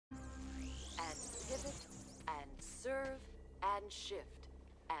and shift,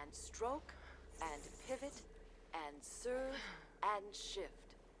 and stroke, and pivot, and serve, and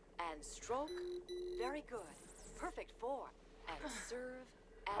shift, and stroke. Very good. Perfect form. And serve,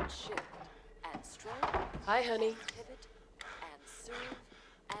 and shift, and stroke. Hi, honey. And pivot, and serve,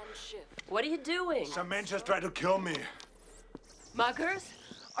 and shift. What are you doing? Some men just tried to kill me. Muggers?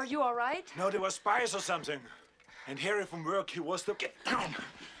 Are you all right? No, they were spies or something. And Harry from work, he was the... Get down!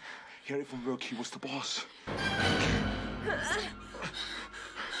 Harry from work, he was the boss.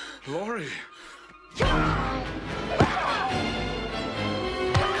 Laurie!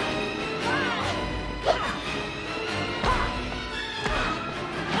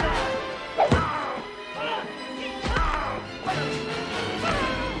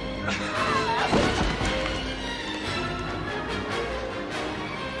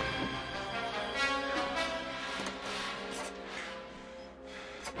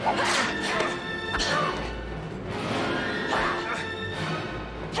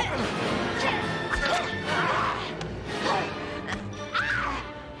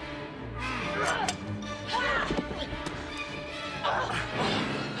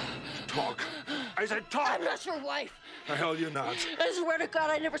 Talk. I said talk! I'm not your wife. The hell you're not. I swear to God,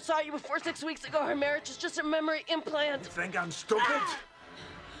 I never saw you before 6 weeks ago. Her marriage is just a memory implant. You think I'm stupid?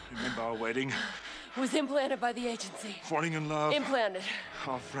 Remember our wedding? Was implanted by the agency. Falling in love. Implanted.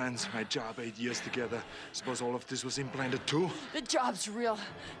 Our friends, my job, 8 years together. Suppose all of this was implanted too? The job's real.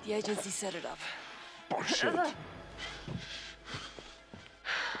 The agency set it up. Bullshit.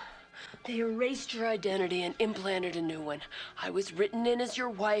 They erased your identity and implanted a new one. I was written in as your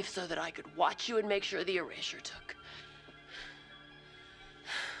wife so that I could watch you and make sure the erasure took.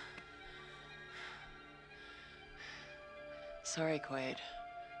 Sorry, Quaid.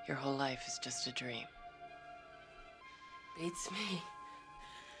 Your whole life is just a dream. Beats me.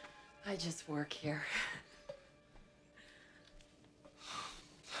 I just work here.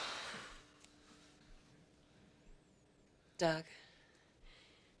 Doug.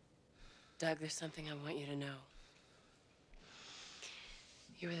 Doug, there's something I want you to know.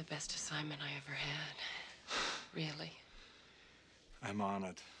 You were the best assignment I ever had. Really. I'm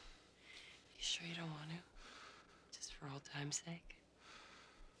honored. You sure you don't want to? Just for old time's sake?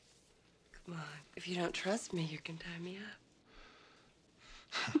 Come on. If you don't trust me, you can tie me up.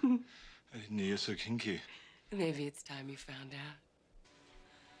 I didn't know you're so kinky. Maybe it's time you found out.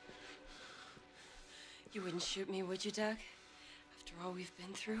 You wouldn't shoot me, would you, Doug? After all we've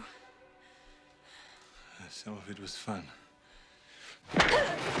been through? Some of it was fun.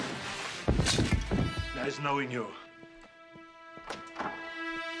 Nice knowing you.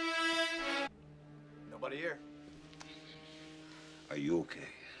 Nobody here. Are you okay?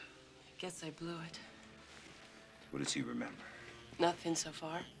 I guess I blew it. What does he remember? Nothing so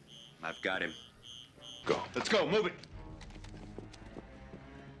far. I've got him. Go. Let's go. Move it.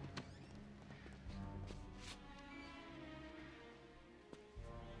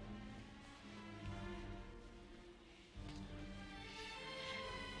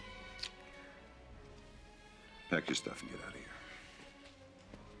 Pack your stuff and get out of here.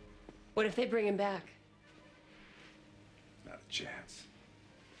 What if they bring him back? Not a chance.